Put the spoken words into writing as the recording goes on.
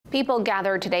People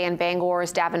gathered today in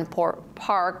Bangor's Davenport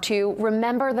Park to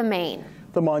remember the Maine.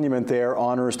 The monument there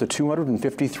honors the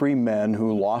 253 men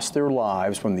who lost their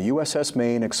lives when the USS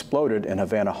Maine exploded in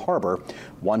Havana Harbor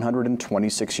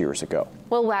 126 years ago.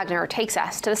 Will Wagner takes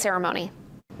us to the ceremony.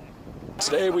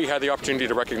 Today we had the opportunity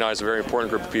to recognize a very important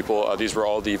group of people. These were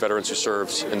all the veterans who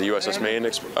served in the USS Maine,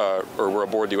 or were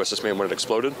aboard the USS Maine when it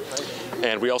exploded.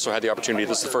 And we also had the opportunity,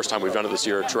 this is the first time we've done it this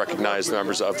year, to recognize the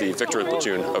members of the Victory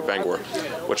Platoon of Bangor,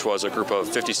 which was a group of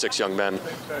 56 young men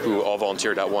who all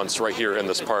volunteered at once right here in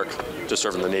this park to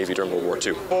serve in the Navy during World War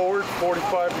II. Forward,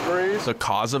 45 degrees. The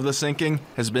cause of the sinking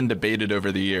has been debated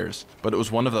over the years, but it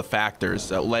was one of the factors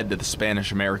that led to the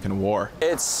Spanish-American War.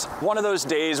 It's one of those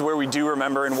days where we do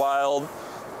remember, and while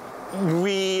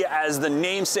we, as the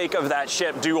namesake of that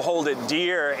ship, do hold it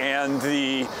dear, and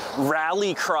the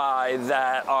rally cry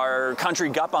that our country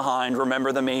got behind,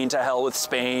 remember the Maine to hell with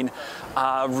Spain,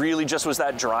 really just was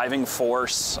that driving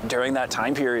force during that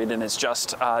time period. And it's just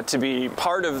to be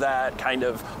part of that kind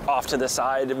of off to the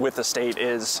side with the state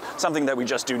is something that we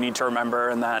just do need to remember,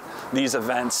 and that these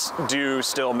events do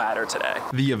still matter today.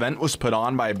 The event was put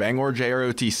on by Bangor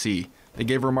JROTC. They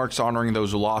gave remarks honoring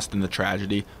those who lost in the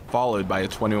tragedy, followed by a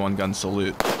 21-gun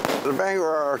salute. The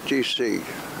Bangor ROTC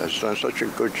has done such a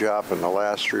good job in the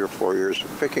last 3 or 4 years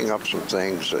of picking up some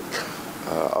things that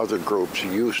other groups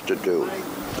used to do.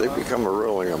 They've become a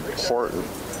really important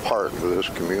part of this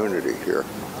community here.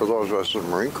 For those of us in the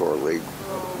Marine Corps League,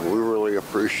 we really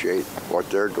appreciate what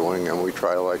they're doing, and we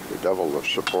try like the devil to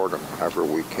support them however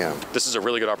we can. This is a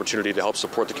really good opportunity to help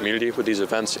support the community with these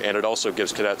events, and it also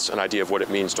gives cadets an idea of what it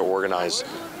means to organize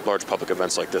large public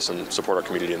events like this and support our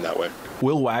community in that way.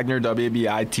 Will Wagner,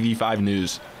 WBI TV5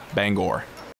 News, Bangor.